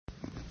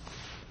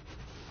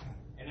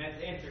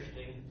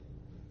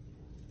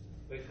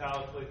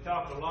because we've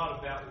talked a lot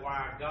about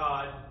why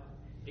God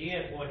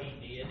did what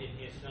He did in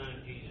His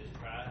Son Jesus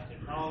Christ,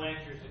 and Paul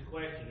answers the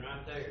question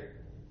right there.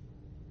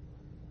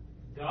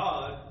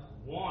 God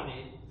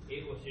wanted,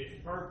 it was His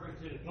purpose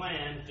and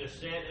plan to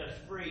set us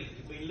free,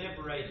 to be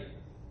liberated.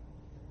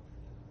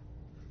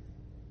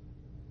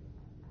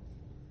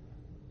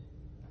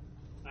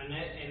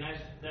 And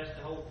that's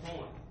the whole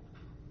point.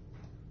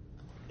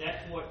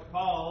 That's what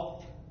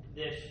Paul,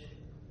 this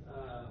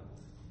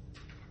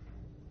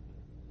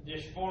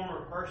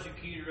former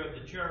persecutor of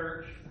the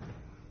church,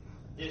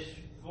 this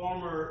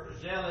former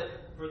zealot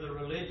for the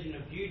religion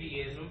of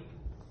Judaism,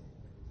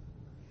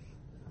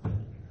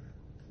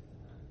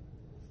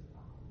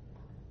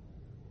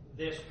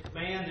 this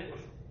man that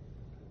was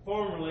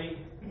formerly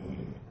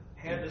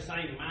had the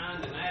same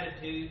mind and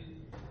attitude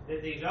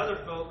that these other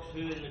folks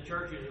who in the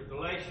churches of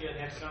Galatia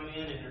have come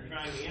in and are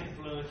trying to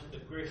influence the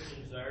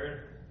Christians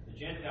there, the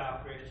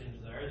Gentile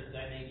Christians there, that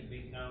they need to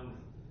become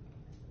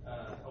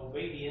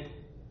obedient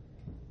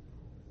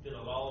to the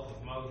laws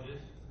of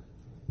Moses,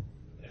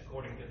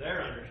 according to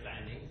their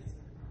understanding,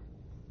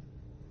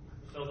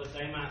 so that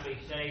they might be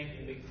saved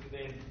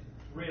and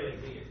really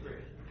be a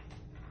Christian.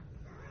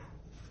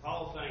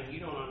 Paul's saying, you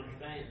don't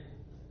understand.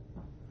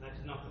 That's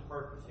not the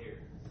purpose here.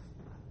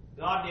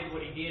 God did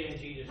what He did in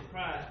Jesus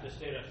Christ to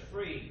set us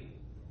free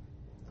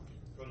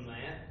from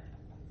that.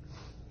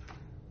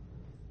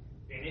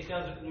 And it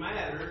doesn't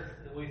matter.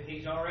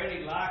 He's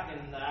already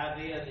likened the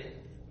idea that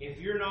if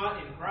you're not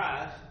in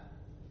Christ,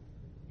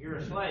 you're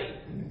a slave.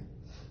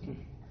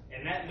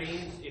 And that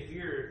means if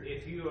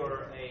you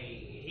are a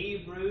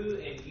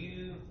Hebrew and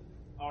you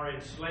are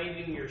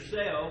enslaving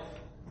yourself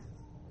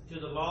to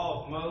the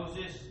law of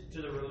Moses,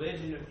 to the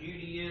religion of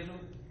Judaism,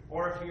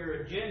 or if you're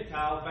a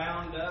Gentile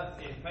bound up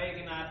in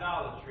pagan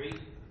idolatry,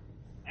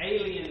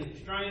 alien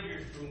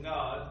strangers from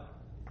God,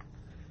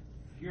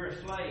 you're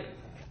a slave.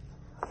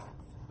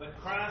 But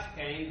Christ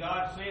came,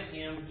 God sent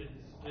Him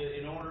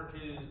in order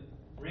to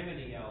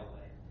remedy all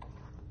that.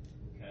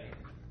 Okay?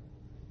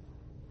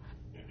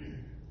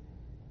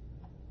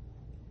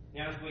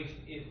 Now,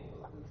 if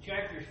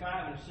chapters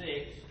 5 and 6,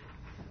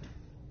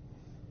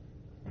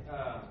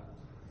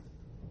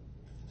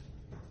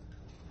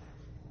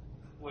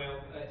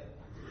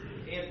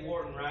 Ed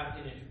Wharton writes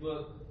in his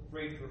book,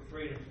 Freed for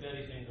Freedom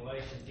Studies in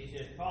Galatians, he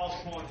says, Paul's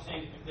point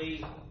seems to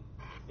be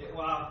that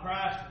while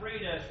Christ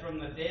freed us from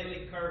the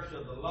deadly curse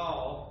of the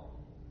law,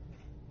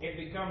 it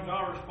becomes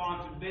our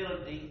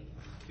responsibility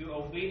to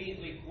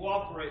obediently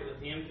cooperate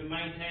with Him to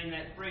maintain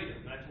that freedom.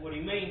 That's what he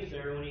means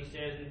there when he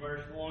says in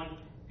verse 1,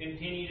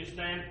 continue to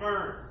stand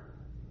firm.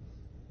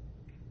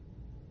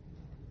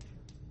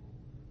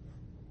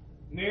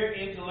 Mere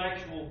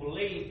intellectual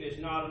belief is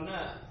not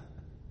enough.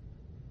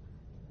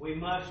 We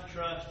must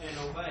trust and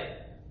obey.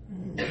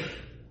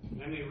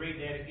 Let me read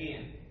that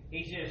again.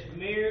 He says,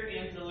 mere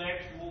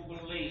intellectual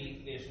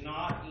belief is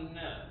not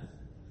enough.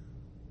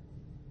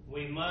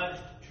 We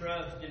must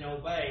trust and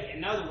obey.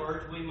 In other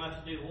words, we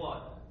must do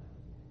what?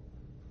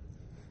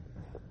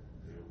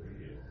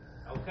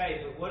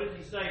 Okay, but what does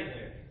he say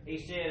there? He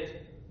says,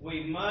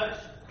 we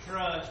must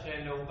trust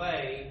and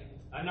obey.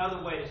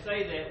 Another way to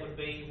say that would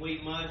be,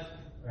 we must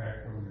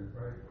act on your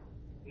faith.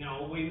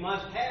 No, we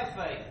must have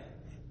faith.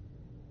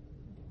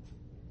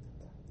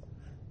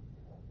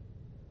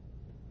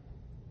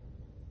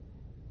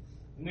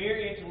 Mere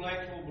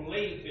intellectual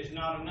belief is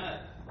not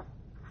enough.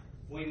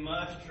 We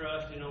must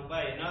trust and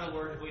obey. In other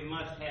words, we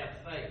must have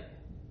faith.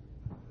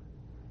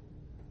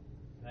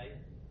 Okay?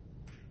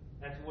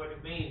 That's what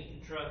it means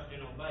to trust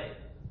and obey.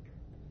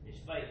 It's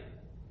faith.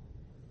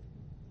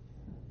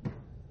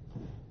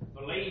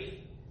 Belief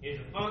is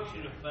a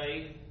function of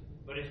faith,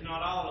 but it's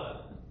not all of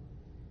it.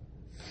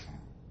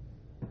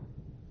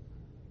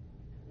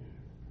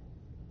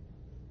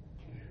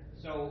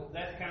 So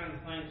that's kind of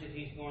the things that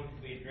he's going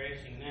to be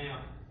addressing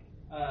now.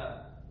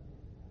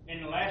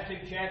 In the last two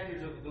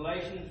chapters of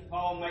Galatians,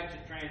 Paul makes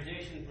a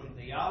transition from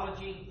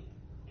theology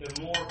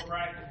to more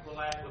practical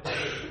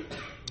application.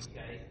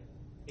 Okay,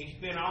 he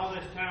spent all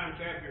this time,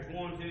 chapters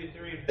 1, 2,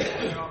 3, and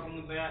 4, talking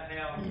about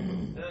how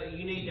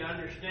you need to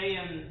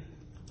understand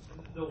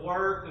the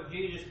work of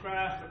Jesus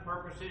Christ, the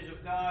purposes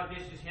of God.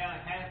 This is how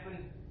it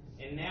happened,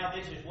 and now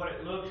this is what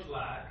it looks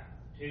like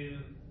to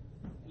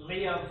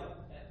live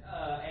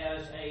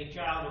as a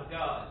child of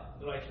God.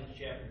 Galatians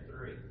chapter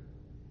 3.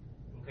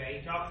 Okay,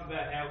 he talks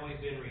about how we've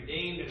been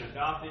redeemed and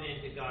adopted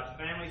into God's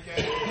family,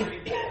 chapter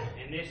 3.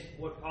 And this,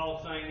 what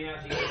Paul's saying now,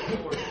 is he goes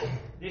forward,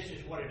 this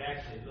is what it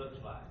actually looks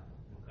like.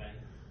 Okay?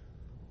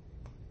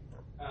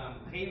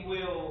 He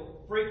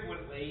will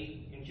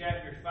frequently, in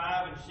chapters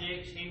 5 and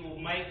 6, he will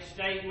make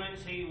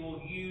statements, he will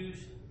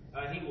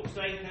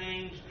say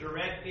things,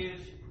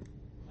 directives.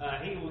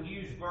 He will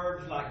use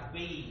verbs like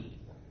be,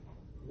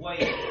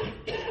 wait,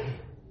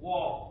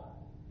 walk,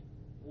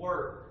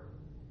 work,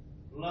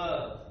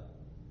 love,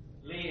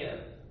 live,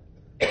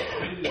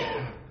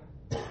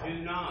 do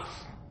not.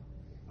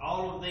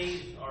 All of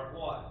these are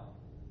what?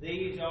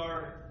 These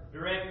are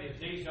directives.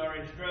 These are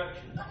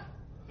instructions.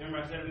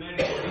 Remember I said a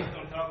minute ago, he's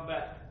going to talk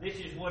about this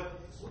is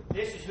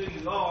who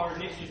you are, and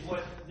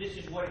this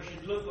is what it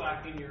should look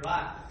like in your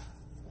life.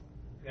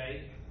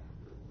 Okay?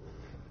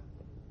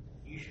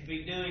 You should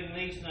be doing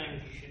these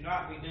things. You should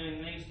not be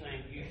doing these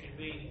things. You should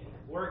be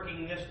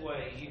working this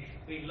way. You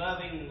should be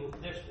loving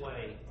this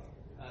way.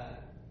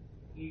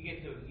 You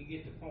get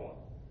the point.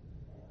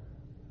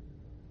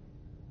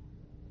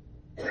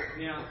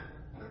 Now,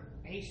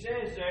 he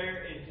says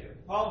there,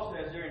 Paul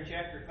says there in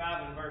chapter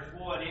 5 and verse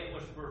 1, it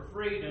was for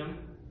freedom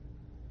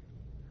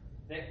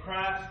that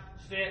Christ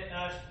set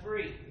us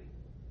free.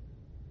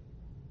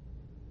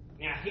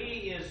 Now,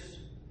 he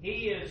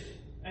is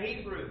a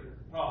Hebrew,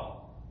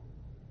 Paul.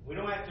 We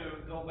don't have to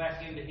go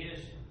back into his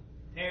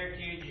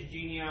heritage, his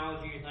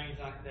genealogy, or things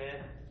like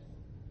that.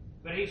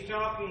 But he's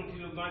talking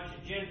to a bunch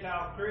of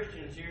Gentile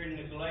Christians here in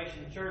the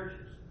Galatian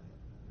churches.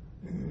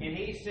 And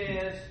he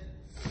says,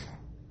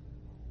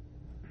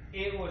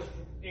 it was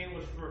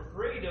for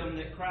freedom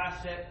that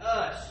Christ set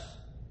us.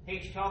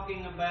 He's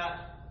talking about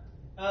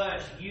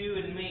us, you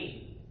and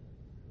me.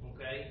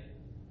 Okay?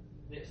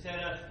 That set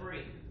us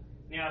free.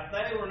 Now, if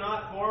they were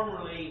not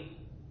formerly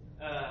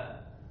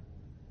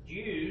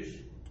Jews,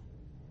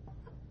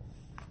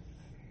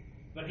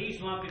 but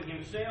he's lumping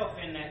himself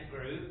in that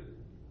group,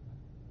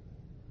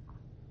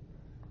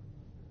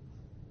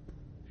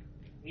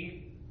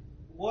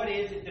 what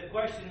is it? The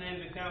question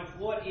then becomes,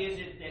 what is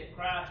it that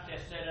Christ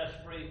has set us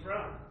free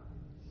from?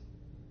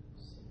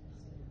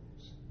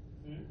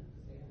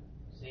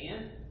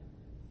 Sin?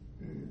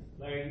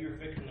 Larry, you were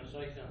fixing to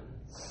say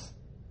something.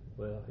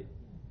 Well,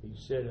 he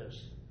set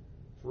us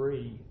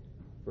free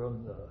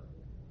from the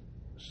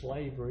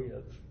slavery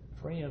of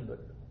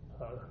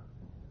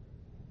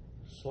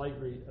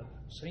slavery of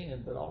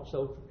sin, but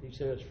also he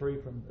set us free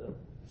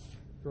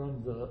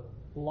from the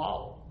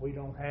law. We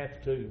don't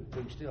have to.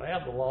 We still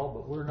have the law,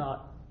 but we're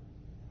not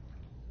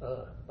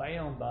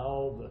bound by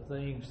all the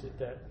things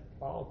that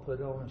law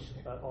put on us,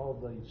 all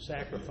the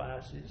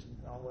sacrifices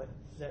and all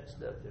that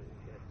stuff that we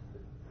have to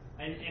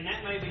do. And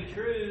that may be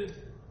true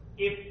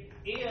if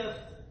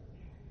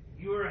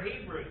you were a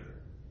Hebrew.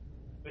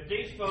 But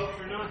these folks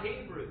are not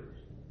Hebrews.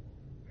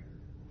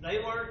 They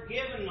weren't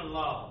given the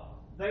law.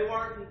 They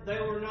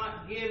were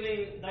not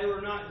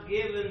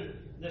given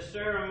the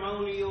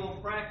ceremonial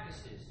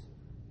practices.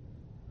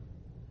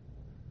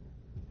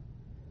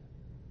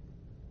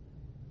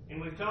 And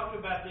we've talked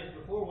about this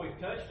before. We've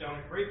touched on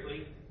it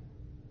briefly.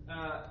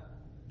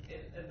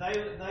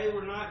 They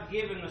were not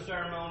given the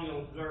ceremonial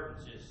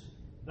observances.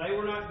 They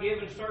were not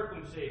given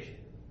circumcision.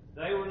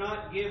 They were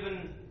not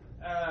given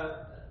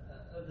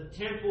the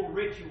temple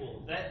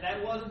ritual.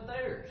 That wasn't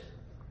theirs.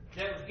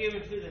 That was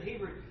given to the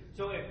Hebrew.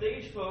 So if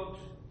these folks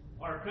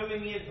are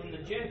coming in from the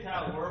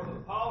Gentile world,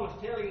 but Paul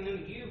is telling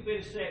them, you've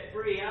been set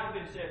free, I've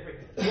been set free.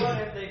 What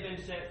have they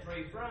been set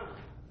free from?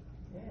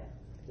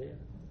 Yeah.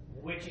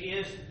 Which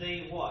is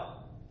the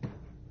what?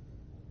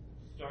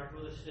 Starts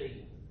with a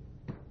C.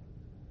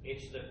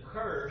 It's the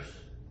curse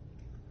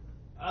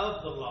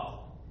of the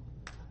law.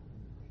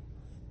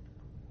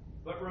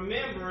 But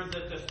remember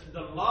that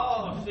the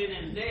law of sin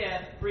and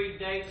death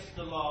predates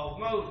the law of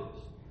Moses.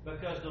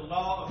 Because the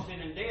law of sin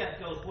and death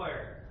goes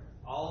where?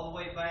 All the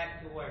way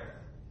back to where?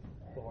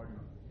 Garden.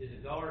 To the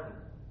garden.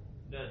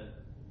 Doesn't it?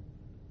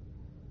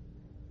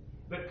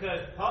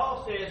 Because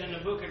Paul says in the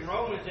book of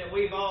Romans that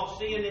we've all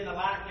sinned in the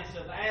likeness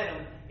of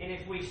Adam. And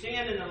if we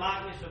sin in the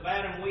likeness of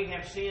Adam, we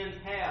have sinned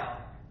how?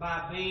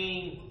 By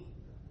being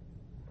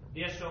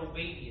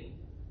disobedient.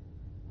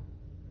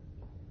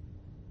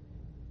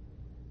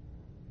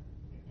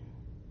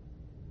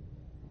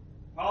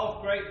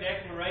 Paul's great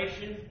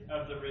declaration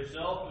of the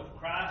result of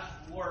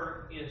Christ's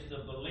work is the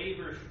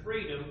believer's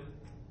freedom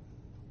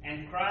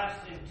and Christ's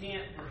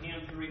intent for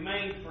him to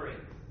remain free.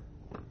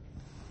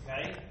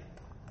 Okay?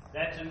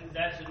 That's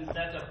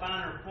a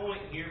finer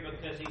point here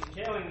because he's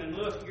telling them,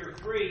 look, you're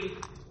free.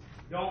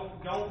 Don't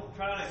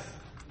try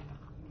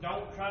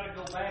to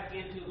go back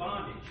into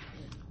bondage.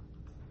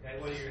 Okay,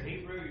 whether you're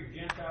Hebrew, you're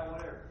Gentile,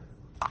 whatever.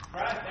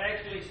 Christ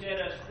actually set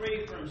us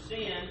free from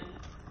sin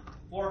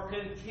for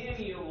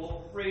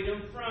continual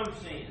freedom from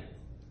sin.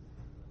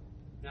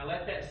 Now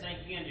let that sink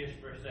in just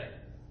for a second.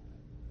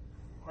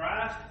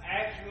 Christ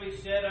actually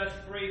set us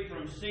free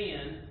from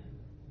sin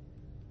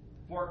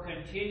for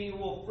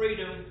continual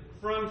freedom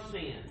from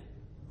sin.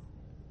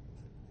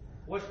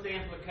 What's the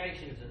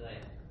implications of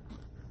that?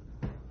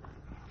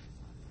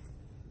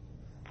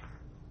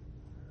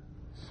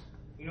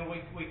 You know,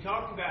 we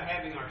talked about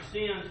having our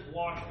sins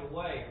washed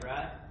away,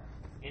 right?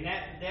 And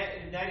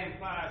that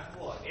implies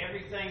what?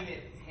 Everything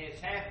that has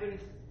happened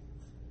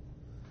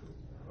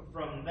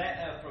from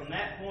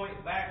that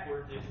point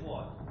backwards is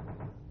what?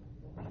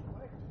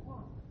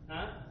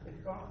 Huh?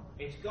 It's gone.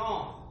 It's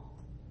gone.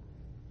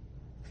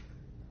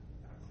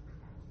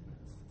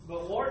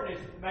 But Wharton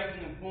is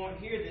making a point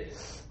here that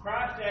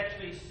Christ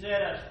actually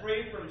set us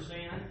free from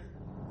sin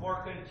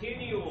for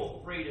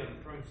continual freedom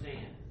from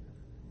sin.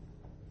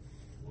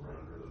 We're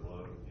under the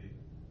blood of Jesus.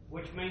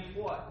 Which means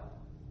what?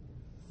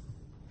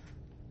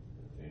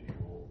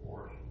 Continual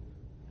portion.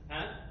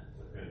 Huh?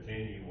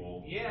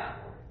 continual. Yeah.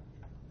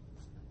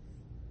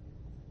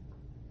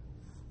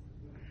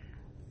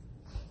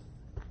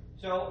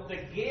 So the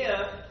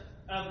gift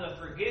of the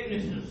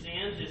forgiveness of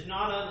sins is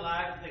not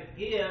unlike the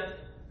gift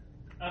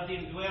of the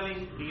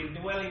indwelling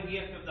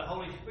gift of the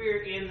Holy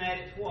Spirit, in that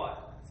it's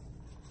what?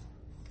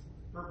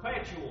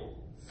 Perpetual.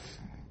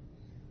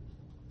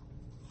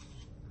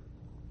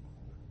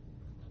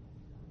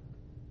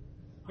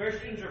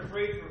 Christians are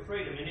free for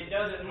freedom, and it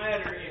doesn't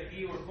matter if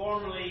you were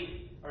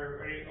formerly,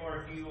 or if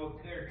you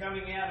are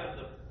coming out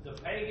of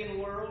the pagan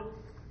world,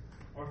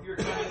 or if you're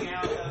coming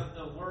out of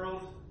the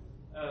world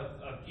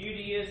of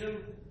Judaism.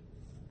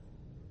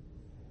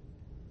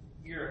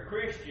 You're a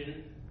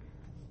Christian.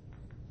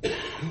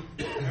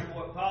 Remember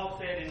what Paul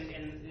said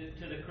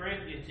to the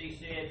Corinthians? He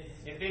said,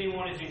 if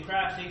anyone is in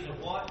Christ, he's a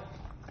what?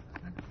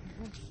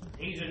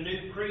 He's a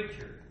new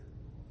creature.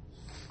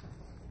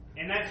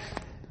 And that's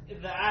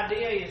the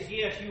idea is,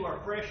 yes, you are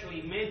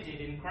freshly minted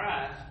in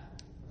Christ,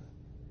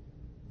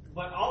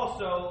 but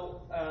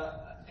also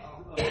a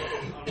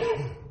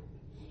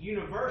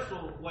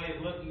universal way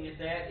of looking at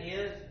that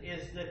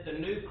is that the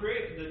new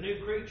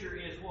creature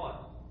is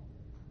what?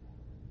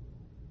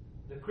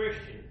 The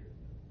Christian.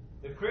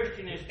 The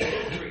Christian is the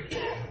new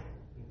creature.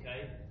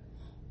 Okay?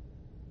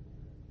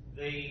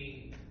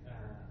 The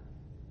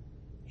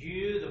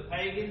Jew, the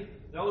pagan,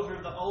 those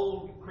are the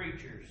old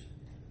creatures.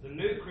 The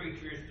new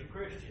creature is the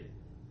Christian.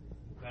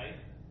 Okay?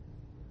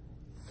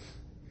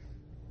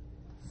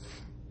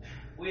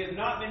 We have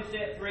not been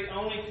set free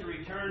only to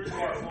return to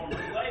our former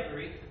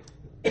slavery.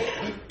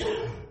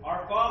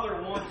 Our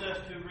Father wants us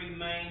to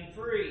remain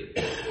free.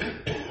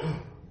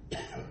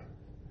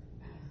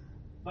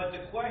 But the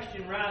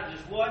question rises,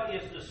 what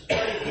is the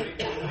slavery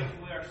from which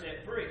we are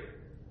set free?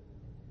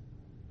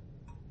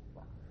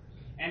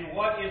 And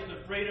what is the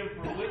freedom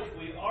from which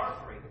we are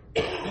free?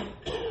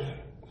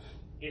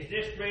 Is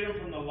this freedom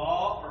from the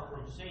law or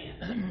from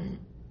sin?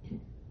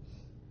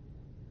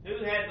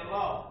 Who had the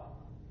law?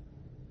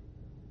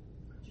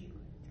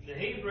 The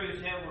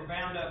Hebrews were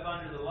bound up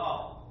under the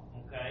law,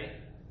 okay,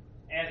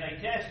 as a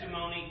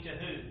testimony to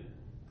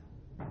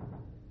who?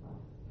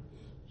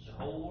 The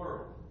whole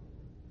world,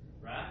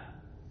 right?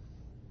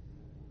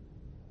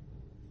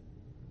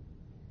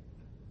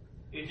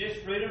 Is this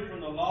freedom from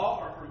the law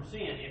or from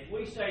sin? If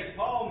we say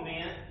Paul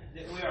meant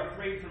that we are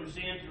free from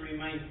sin to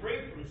remain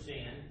free from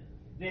sin,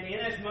 then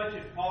inasmuch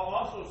as Paul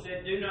also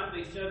said, do not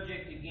be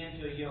subject again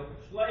to a yoke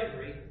of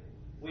slavery,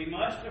 we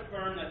must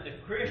affirm that the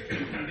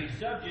Christian can be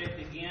subject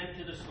again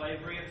to the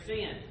slavery of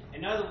sin.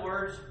 In other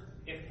words,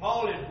 if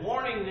Paul is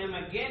warning them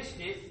against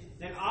it,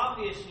 then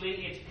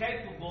obviously it's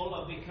capable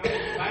of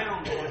becoming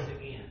bound once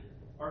again,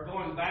 or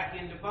going back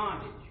into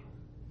bondage.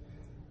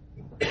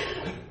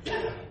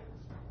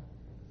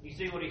 You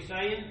see what he's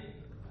saying?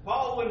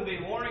 Paul wouldn't be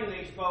warning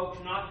these folks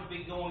not to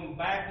be going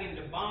back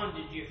into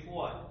bondage if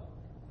what?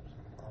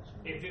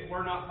 If it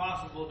were not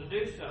possible to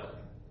do so.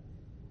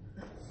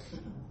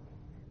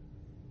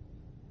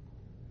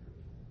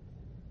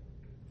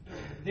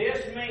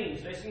 This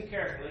means, listen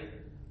carefully,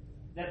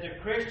 that the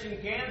Christian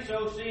can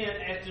so sin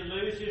as to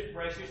lose his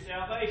precious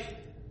salvation.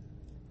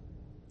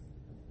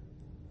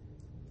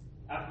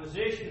 A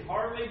position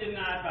hardly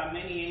denied by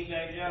many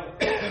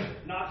evangelicals,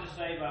 not to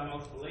say by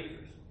most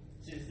believers.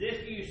 Since this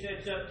view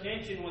sets up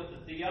tension with the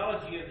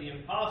theology of the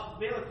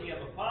impossibility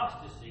of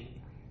apostasy,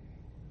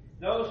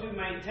 those who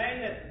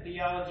maintain that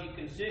theology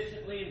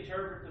consistently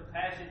interpret the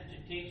passage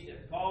to teach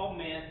that Paul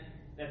meant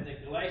that the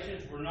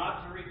Galatians were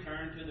not to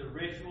return to the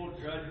ritual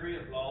drudgery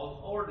of law's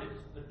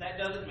ordinance. But that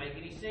doesn't make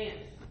any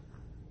sense.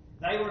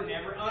 They were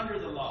never under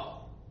the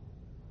law.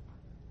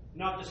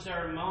 Not the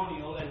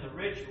ceremonial and the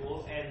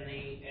ritual and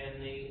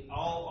the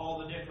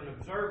all the different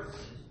observances.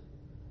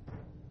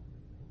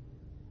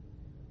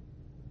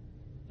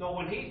 So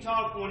when he's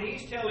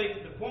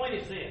telling, the point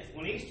is this,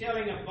 when he's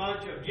telling a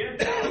bunch of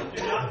Gentiles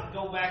do not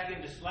go back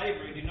into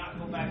slavery, do not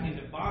go back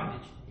into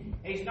bondage,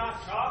 he's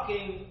not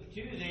talking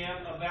to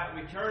them about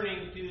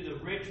returning to the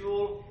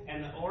ritual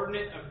and the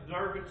ordinate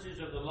observances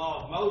of the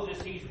law of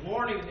Moses. He's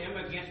warning them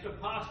against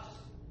apostasy.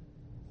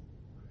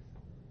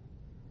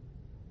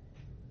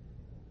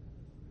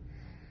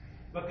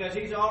 Because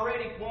he's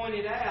already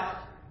pointed out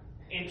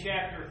in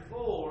chapter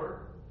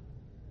 4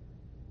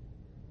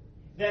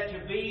 that to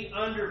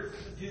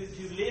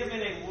live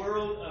in a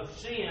world of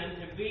sin,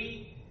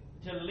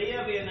 to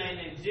live in an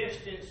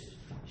existence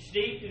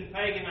steeped in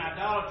pagan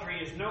idolatry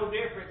is no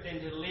different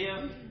than to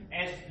live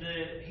as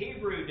the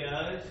Hebrew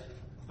does,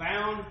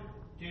 bound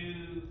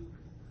to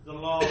the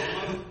law of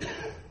Moses.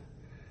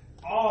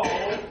 All,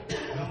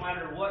 no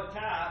matter what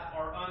type,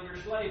 are under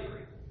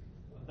slavery.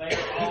 They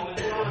are all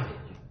in bondage.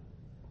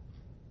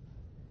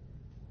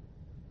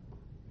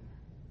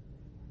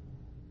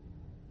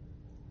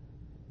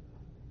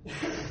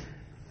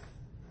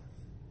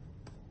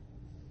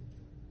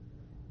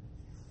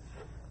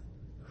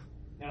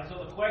 Now,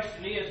 so the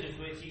question is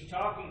as he's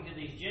talking to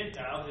these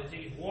Gentiles, as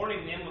he's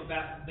warning them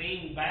about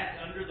being back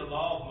under the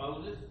law of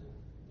Moses,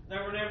 they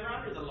were never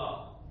under the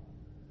law.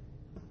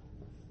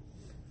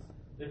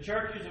 The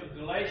churches of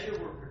Galatia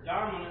were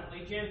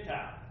predominantly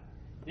Gentile.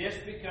 This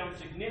becomes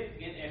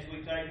significant as we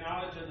take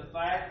knowledge of the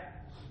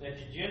fact that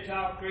the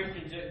Gentile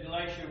Christians at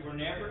Galatia were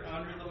never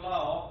under the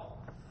law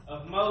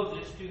of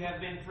Moses to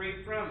have been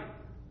freed from it.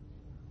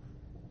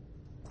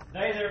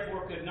 They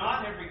therefore could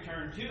not have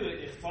returned to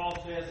it, as Paul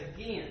says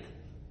again.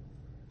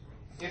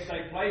 If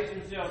they placed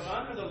themselves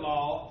under the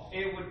law,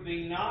 it would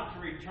be not to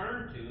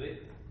return to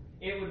it,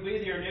 it would be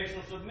their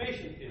initial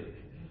submission to it.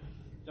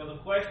 So the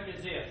question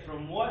is this: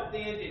 from what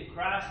then did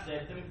Christ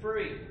set them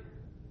free?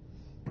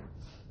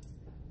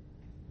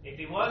 If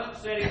he wasn't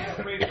setting them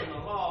free from the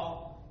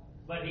law,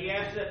 but he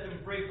has set them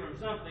free from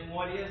something,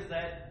 what is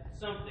that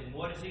something?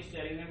 What is he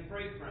setting them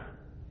free from?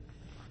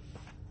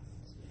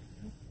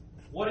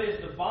 What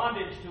is the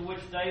bondage to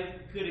which they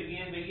could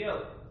again be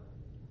yoked?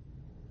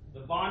 The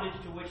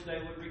bondage to which they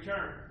would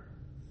return.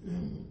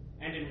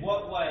 And in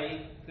what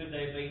way could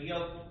they be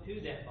yoked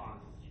to that bondage?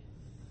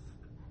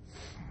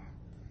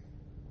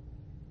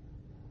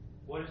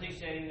 What is he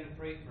setting them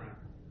free from?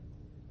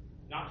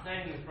 Not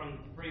setting them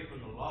free from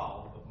the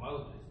law of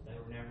Moses. They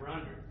were never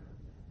under it.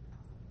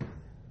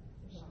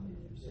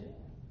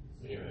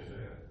 Sin and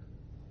death.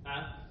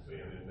 Huh? Sin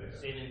and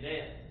death. Sin and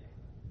death.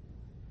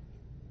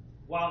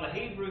 While the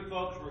Hebrew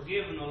folks were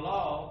given the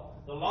law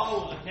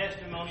was a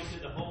testimony to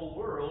the whole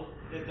world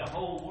that the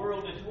whole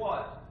world is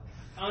what?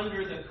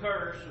 Under the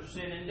curse of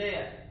sin and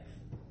death.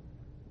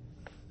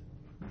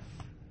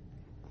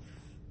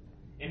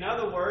 In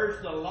other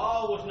words, the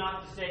law was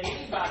not to set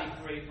anybody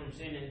free from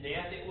sin and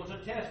death. It was a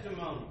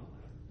testimony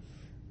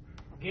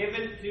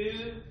given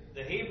to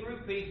the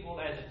Hebrew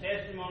people as a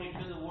testimony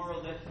to the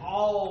world that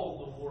all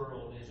the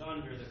world is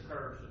under the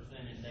curse of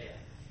sin and death.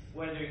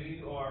 Whether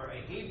you are a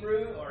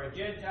Hebrew or a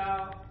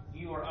Gentile,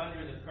 you are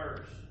under the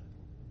curse.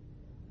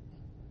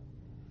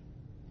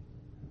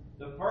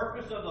 The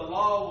purpose of the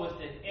law was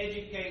to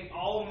educate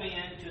all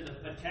men to the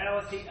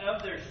fatality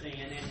of their sin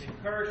and to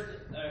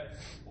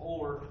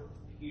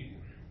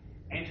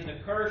and to the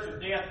curse of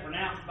death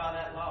pronounced by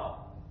that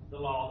law, the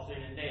law of sin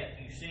and death.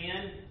 You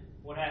sin,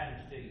 what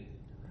happens to you?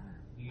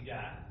 You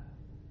die.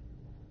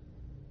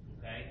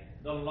 Okay?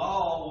 The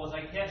law was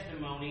a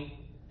testimony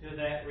to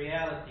that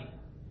reality.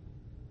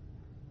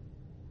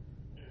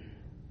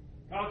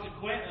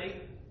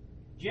 Consequently,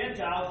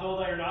 Gentiles, though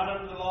they are not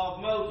under the law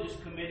of Moses,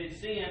 committed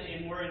sin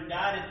and were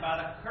indicted by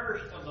the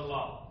curse of the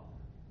law.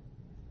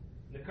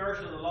 The curse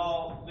of the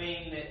law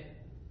being that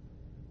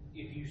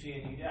if you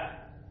sin, you die.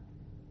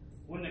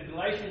 When the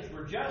Galatians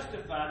were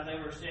justified, they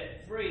were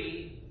set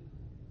free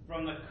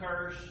from the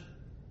curse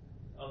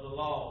of the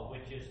law,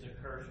 which is the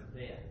curse of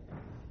death.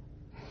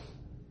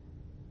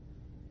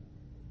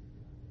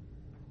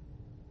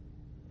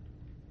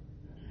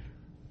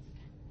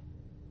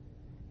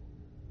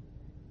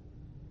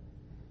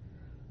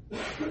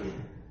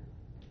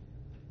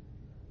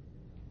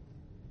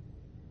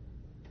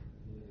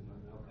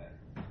 Okay.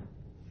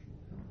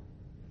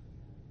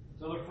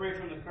 So they're free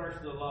from the curse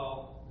of the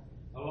law.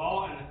 The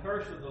law and the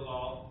curse of the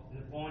law, and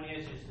the point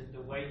is that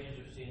the wages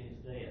of sin is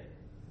death.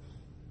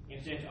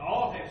 And since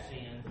all have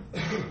sinned,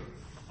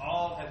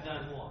 all have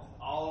done what?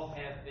 All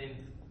have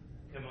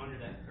come under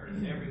that curse.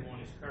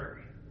 Everyone is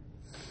cursed.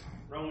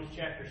 Romans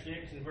chapter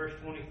 6 and verse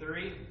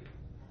 23.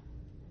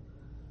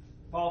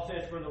 Paul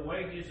says, "For the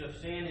wages of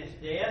sin is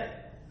death,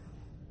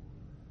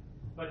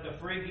 but the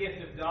free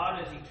gift of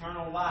God is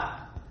eternal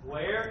life."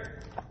 Where?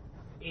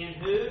 In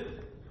who?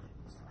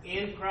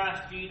 In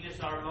Christ Jesus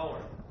our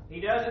Lord. He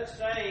doesn't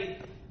say,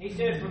 he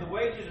says, for the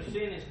wages of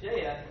sin is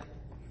death.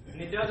 And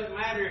it doesn't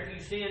matter if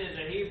you sin as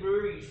a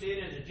Hebrew, or you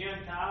sin as a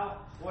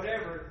Gentile,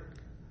 whatever.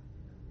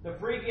 The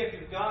free gift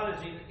of God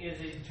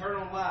is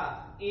eternal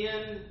life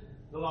in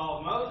the law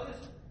of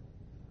Moses,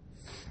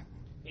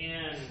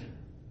 in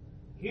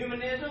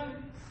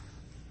humanism,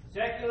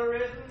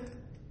 secularism,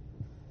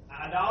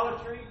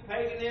 idolatry,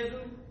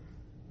 paganism.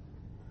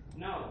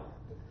 No.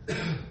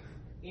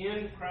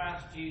 In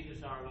Christ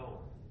Jesus our Lord.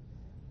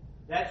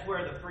 That's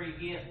where the free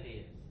gift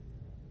is.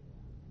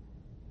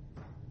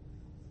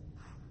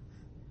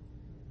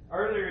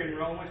 Earlier in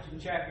Romans, in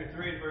chapter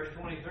 3, verse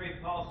 23,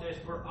 Paul says,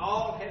 "For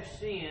all have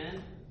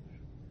sinned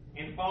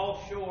and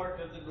fall short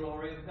of the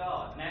glory of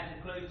God." And that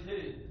includes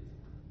who?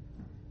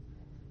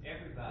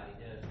 Everybody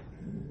does.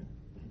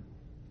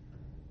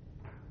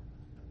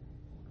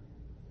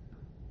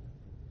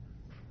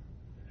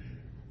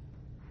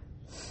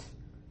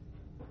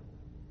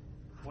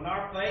 When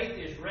our faith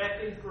is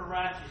reckoned for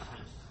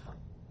righteousness,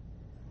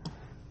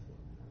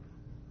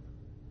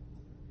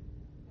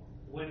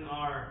 when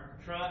our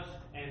trust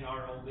and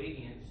our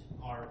obedience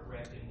are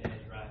reckoned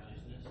as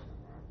righteousness,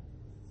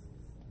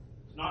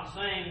 it's not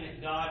saying that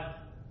God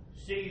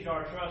sees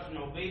our trust and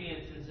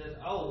obedience and says,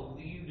 "Oh,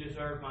 you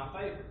deserve my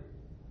favor."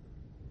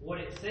 What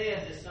it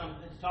says is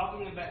something, it's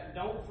talking about,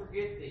 don't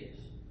forget this.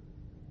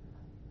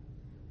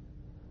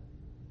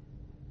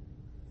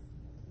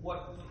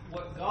 What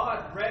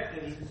God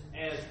reckons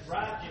as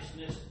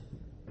righteousness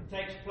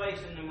takes place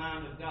in the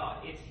mind of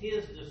God. It's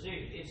His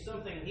decision. It's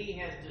something He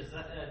has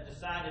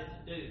decided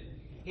to do.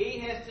 He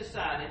has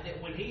decided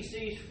that when He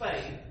sees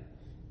faith,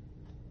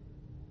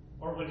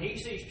 or when he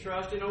sees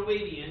trust and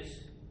obedience,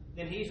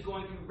 then he's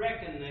going to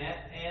reckon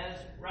that as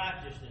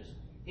righteousness.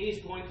 He's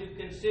going to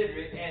consider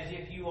it as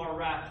if you are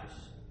righteous.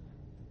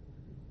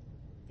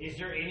 Is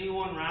there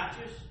anyone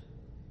righteous?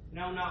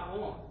 No, not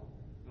one.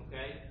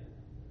 Okay?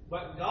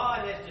 But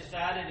God has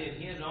decided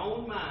in His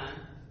own mind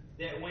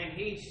that when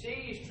He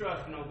sees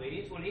trust and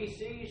obedience, when He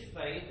sees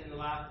faith in the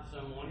life of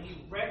someone,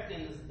 He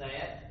reckons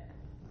that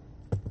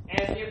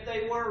as if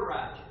they were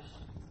righteous.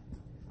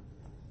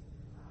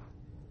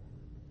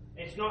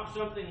 It's not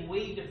something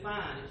we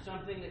define. It's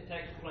something that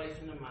takes place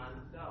in the mind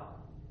of God.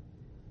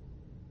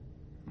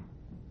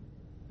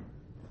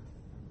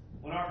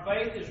 When our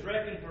faith is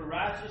reckoned for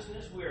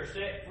righteousness, we are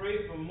set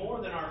free from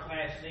more than our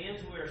past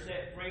sins. We are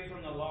set free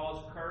from the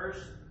law's curse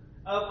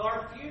of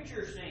our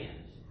future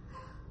sins.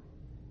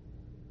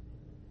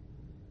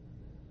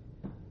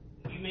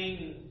 You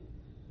mean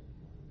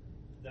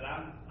that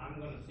I'm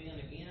going to sin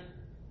again?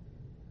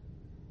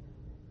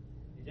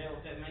 Is that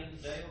what that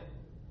means, Dale?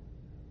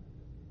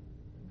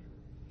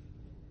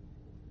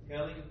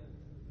 Kelly?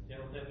 Is that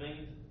what that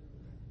means?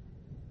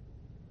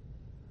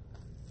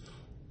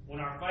 When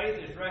our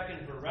faith is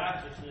reckoned for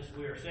righteousness,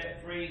 we are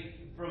set free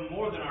from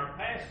more than our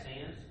past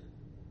sins.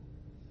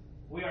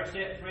 We are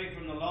set free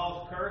from the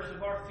law's curse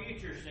of our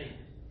future sins.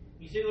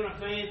 You see what I'm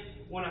saying?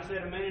 When I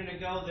said a minute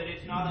ago that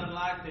it's not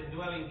unlike the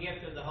dwelling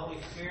gift of the Holy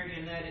Spirit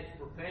in that it's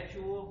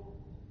perpetual.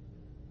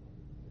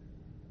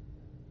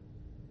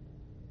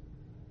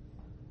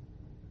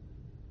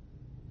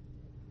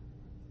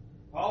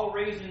 Paul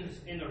reasons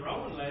in the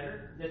Roman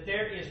letter that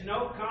there is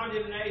no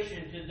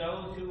condemnation to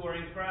those who are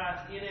in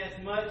Christ,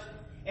 inasmuch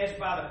as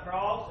by the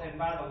cross and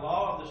by the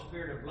law of the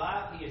Spirit of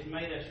life He has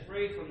made us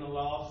free from the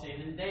law of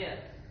sin and death.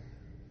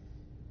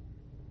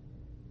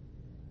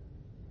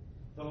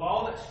 The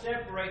law that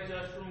separates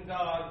us from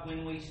God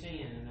when we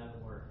sin, in other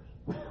words.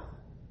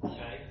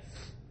 Okay?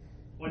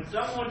 When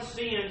someone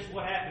sins,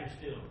 what happens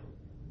to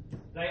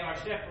them? They are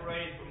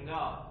separated from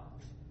God.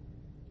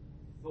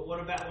 But what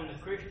about when the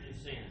Christian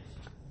sins?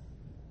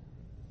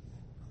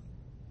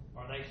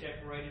 Are they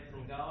separated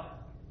from God?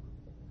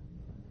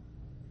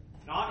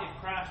 Not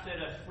if Christ set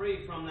us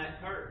free from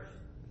that curse.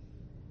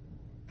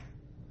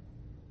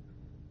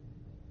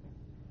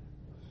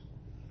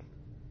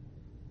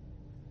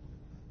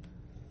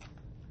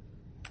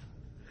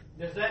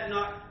 Does that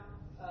not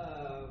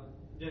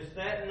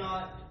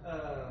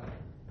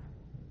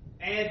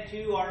add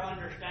to our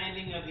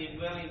understanding of the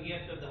indwelling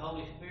gift of the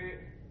Holy Spirit?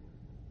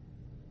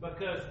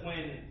 Because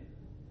when,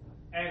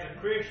 as a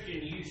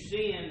Christian, you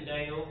sin,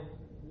 Dale,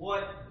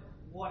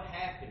 what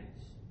happens?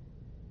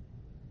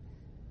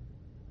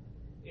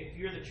 If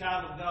you're the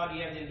child of God,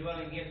 you have the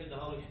indwelling gift of the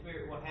Holy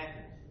Spirit, what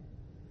happens?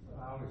 Well,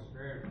 the Holy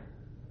Spirit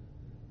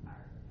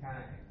kind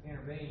of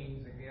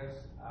intervenes, I guess,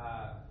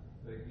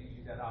 but gives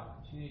you that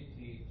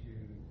opportunity to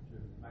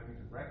maybe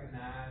to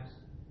recognize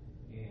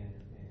and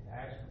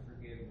ask for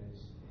forgiveness.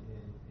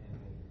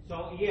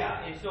 So,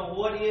 yeah, and so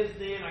what is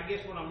then, I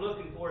guess what I'm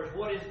looking for is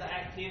what is the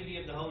activity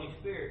of the Holy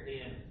Spirit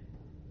then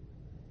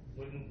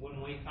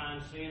when we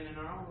find sin in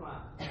our own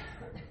life?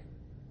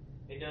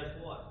 It does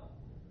what?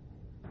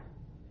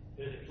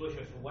 Does it push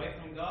us away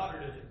from God, or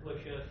does it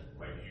push us?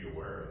 Makes you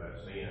aware of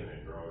that sin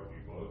and draws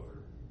you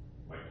closer.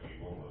 Makes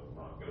you want to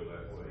not go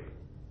that way.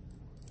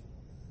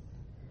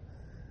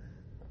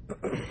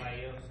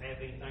 Anybody else have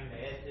anything to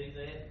add to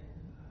that?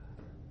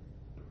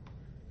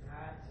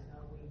 God to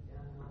know we've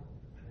done wrong.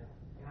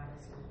 God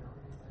has to know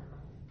we've done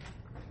wrong.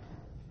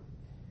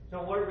 So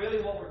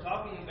what we're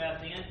talking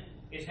about then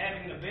is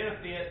having the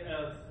benefit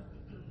of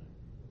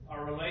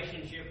our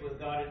relationship with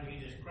God and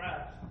Jesus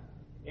Christ.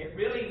 It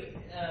really,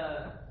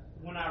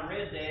 when I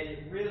read that,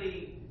 it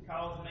really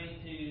caused me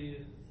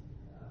to,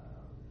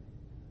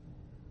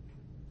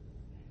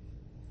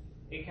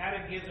 it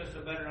kind of gives us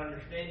a better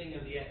understanding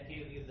of the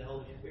activity of the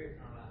Holy Spirit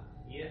in our life.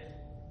 Yes?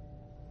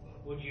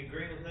 Would you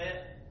agree with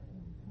that?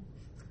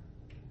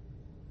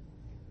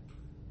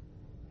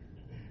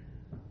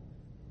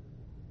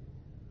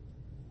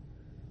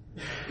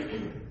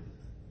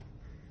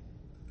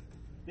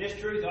 This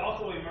truth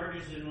also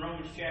emerges in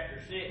Romans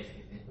chapter 6.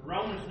 The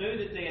Romans knew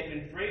that they had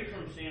been freed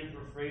from sin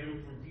for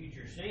freedom from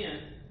future sin.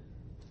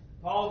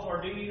 Paul's,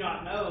 or do you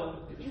not know,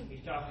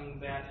 he's talking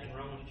about in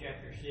Romans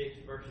chapter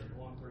 6, verses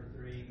 1 through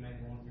 3, maybe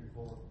 1 through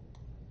 4,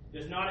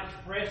 does not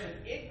express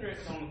an ignorance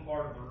on the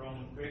part of the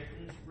Roman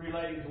Christians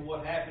relating to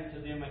what happened to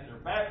them at their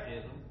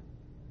baptism.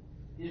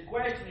 His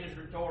question is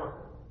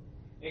rhetorical.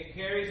 It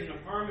carries an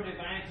affirmative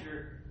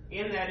answer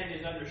in that it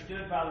is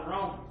understood by the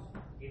Romans.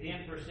 He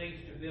then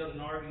proceeds to build an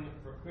argument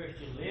for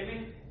Christian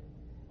living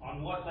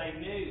on what they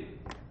knew.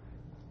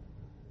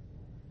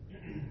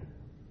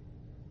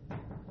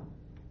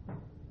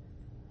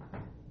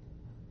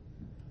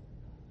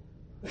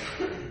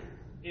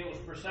 It was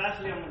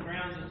precisely on the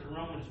grounds that the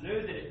Romans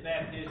knew that at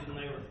baptism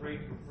they were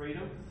freed from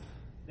freedom,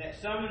 that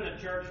some in the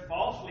church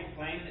falsely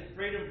claimed that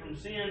freedom from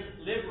sin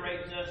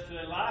liberates us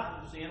to a life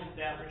of sin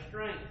without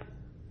restraint.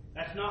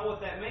 That's not what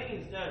that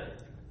means, does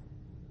it?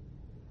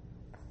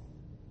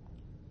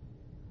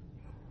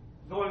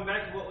 going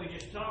back to what we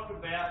just talked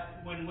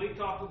about, when we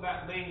talk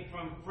about being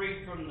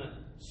free from the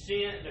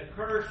sin, the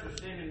curse of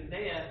sin and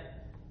death,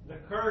 the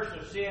curse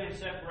of sin and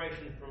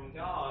separation from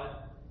God,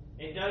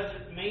 it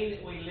doesn't mean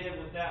that we live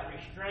without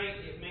restraint.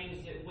 It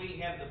means that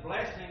we have the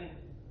blessing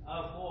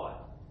of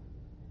what?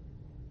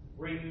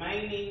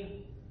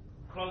 Remaining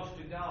close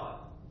to God.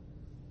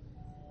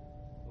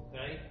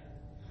 Okay?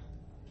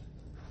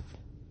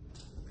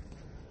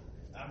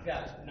 I've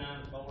got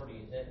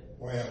 9:40. Is that?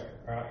 Well,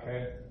 I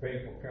had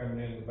people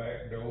coming in the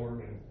back door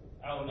and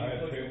Oh, I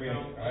had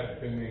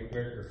too many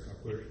clickers. I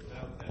pushed.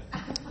 Okay.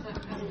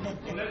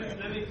 Well,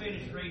 let me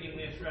finish reading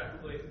this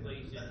right quick,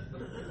 please.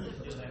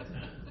 Still have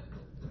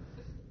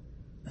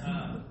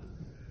time.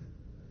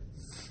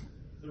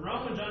 The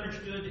Romans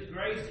understood that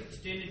grace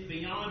extended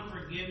beyond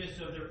forgiveness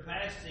of their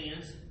past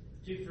sins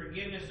to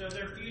forgiveness of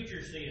their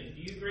future sins.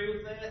 Do you agree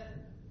with that?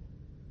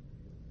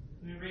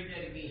 Let me read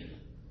that again.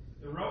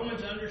 The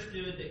Romans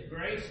understood that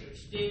grace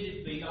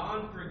extended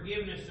beyond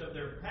forgiveness of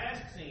their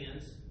past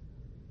sins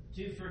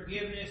to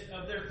forgiveness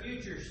of their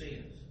future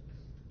sins.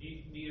 Do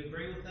you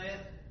agree with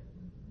that?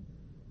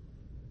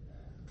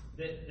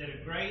 That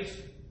a grace,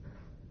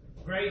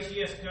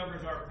 yes,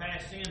 covers our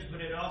past sins, but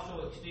it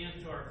also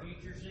extends to our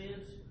future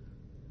sins?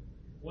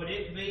 Would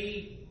it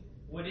be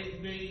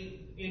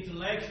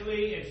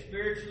intellectually and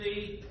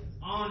spiritually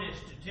honest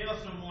to tell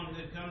someone who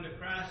had come to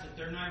Christ that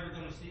they're never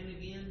going to sin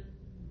again?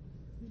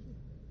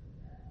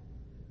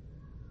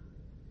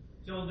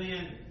 So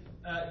then,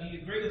 do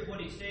you agree with what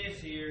he says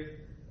here?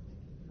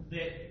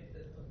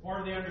 That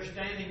part of the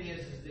understanding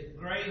is that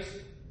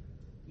grace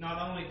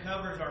not only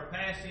covers our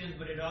past sins,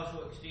 but it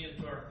also extends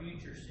to our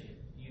future sins.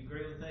 Do you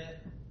agree with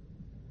that?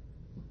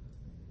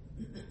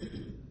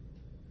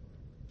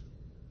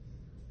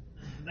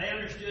 They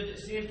understood that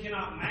sin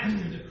cannot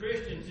master the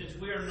Christian since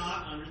we are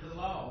not under the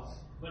law,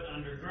 but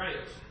under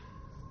grace.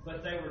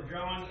 But they were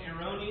drawing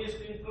erroneous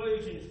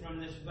conclusions from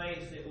this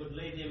base that would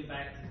lead them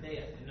back to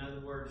death. In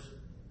other words,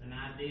 an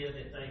idea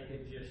that they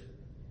could just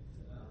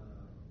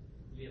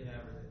live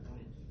however they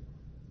wanted to.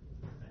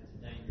 That's a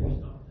dangerous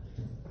thought.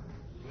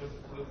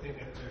 We'll pick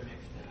up there next